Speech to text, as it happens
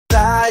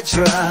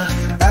Hydra,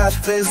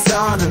 Earth is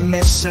on a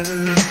mission,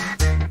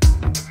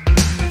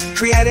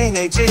 creating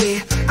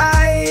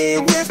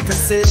AGI with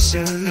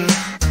precision,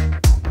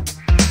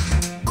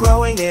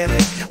 growing it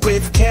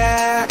with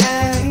care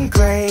and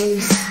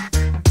grace.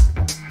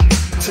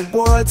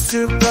 Towards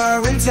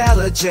super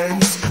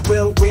intelligence,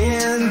 we'll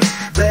win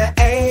the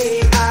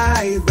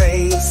AI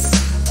race.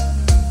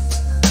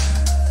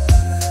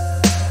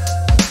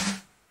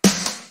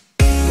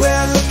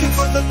 We're looking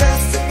for the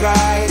best and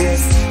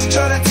brightest to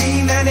join our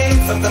team and aim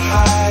for the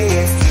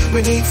highest.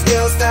 We need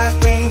skills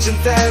that range and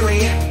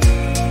vary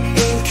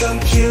in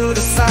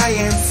computer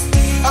science,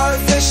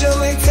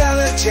 artificial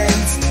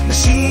intelligence,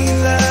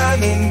 machine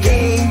learning,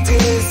 game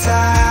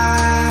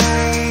design,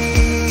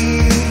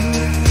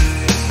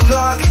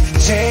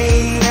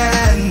 blockchain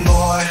and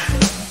more.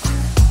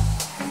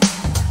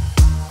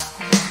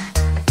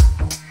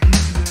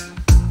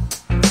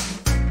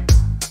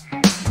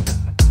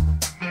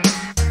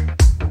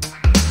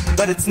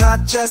 But it's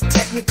not just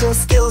technical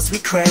skills we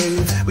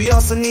crave. We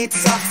also need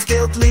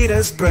soft-skilled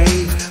leaders,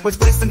 brave with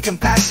wisdom,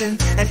 compassion,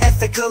 and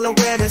ethical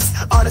awareness,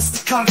 honesty,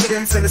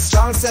 confidence, and a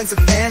strong sense of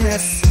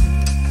fairness.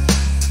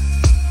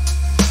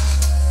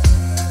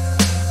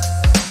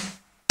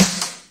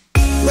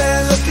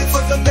 We're looking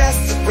for the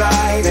best and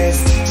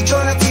brightest to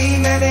join our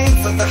team and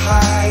aim for the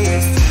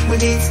highest. We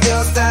need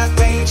skills that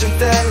range and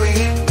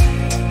vary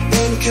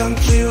in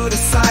computer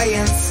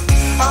science,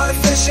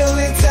 artificial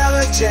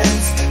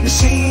intelligence,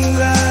 machine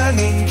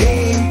learning,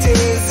 game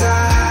design,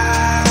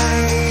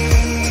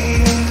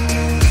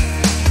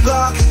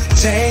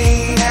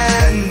 blockchain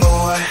and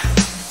more.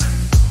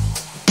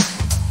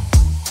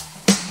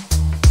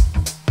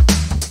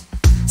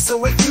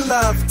 So if you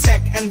love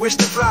tech and wish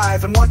to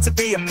thrive and want to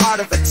be a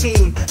part of a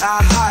team,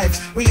 our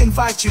Hive, we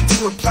invite you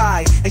to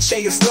apply and share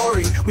your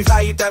story. We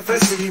value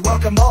diversity,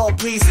 welcome all,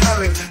 please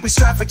hurry. We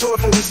strive for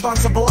joyful,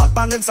 responsible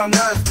abundance on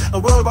earth, a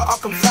world where all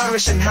can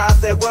flourish and have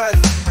their worth.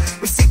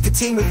 We seek to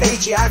team with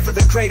AGI for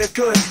the greater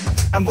good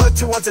and work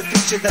towards a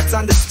future that's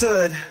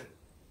understood.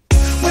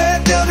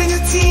 We're building a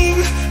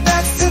team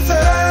that's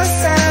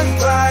diverse and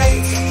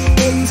bright,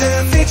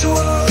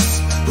 individuals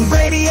who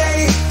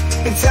radiate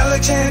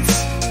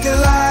intelligence,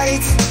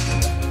 delight.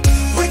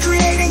 We're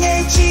creating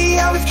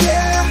AGI with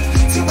care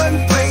to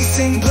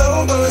embracing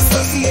global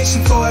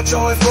association for a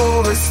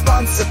joyful,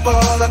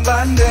 responsible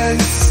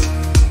abundance.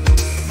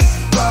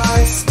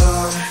 By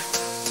Star.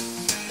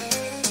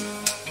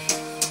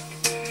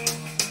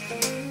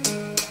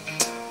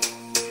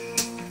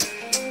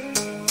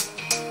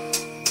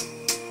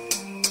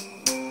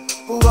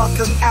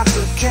 Welcome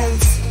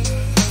applicants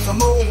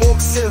from all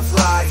walks of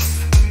life,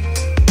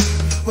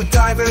 with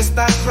diverse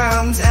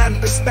backgrounds and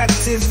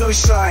perspectives, no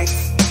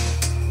strife.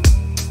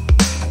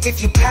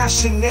 If you're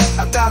passionate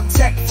about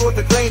tech for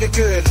the greater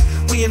good,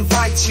 we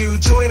invite you,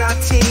 join our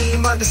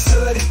team,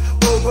 understood.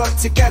 We'll work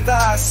together,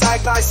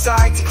 side by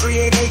side, to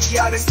create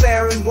AGI that's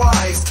fair and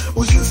wise.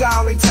 We'll use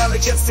our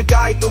intelligence to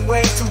guide the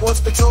way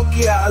towards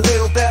Utopia, a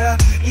little better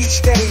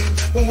each day.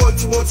 We'll work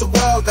towards a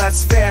world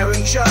that's fair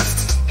and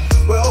just,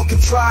 where all can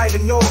thrive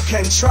and all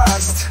can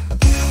trust.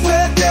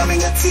 We're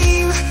building a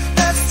team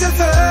that's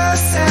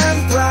diverse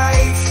and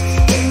bright,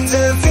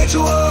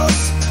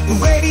 individuals who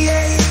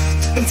radiate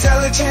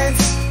intelligence,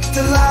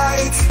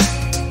 delight.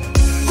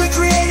 We're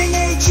creating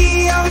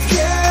AGI with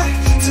care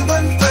to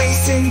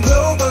embracing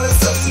global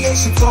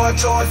association for a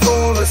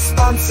joyful,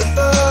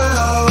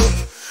 responsible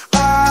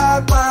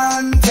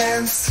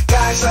abundance.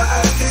 Guys, our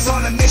Earth is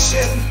on a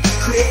mission,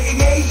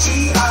 creating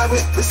AGI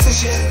with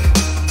precision,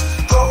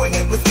 growing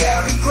it with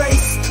care and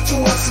grace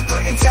towards super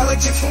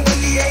intelligence for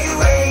the AI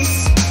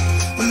race.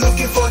 We're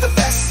looking for the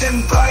best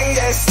and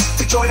brightest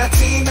to join our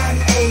team and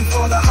aim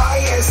for the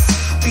highest.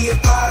 Be a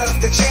part of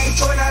the change,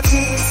 join our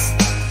teams.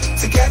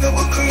 Together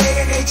we'll create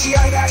an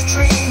AGI that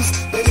dreams,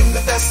 living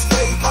the best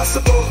way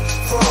possible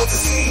for all to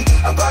see,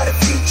 a brighter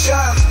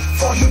future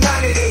for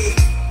humanity.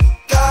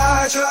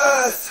 Guide your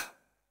Earth,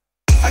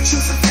 I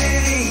choose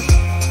infinity.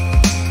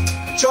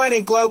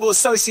 Joining Global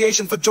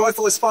Association for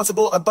Joyful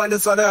Responsible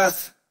Abundance on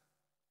Earth.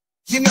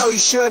 You know you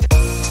should.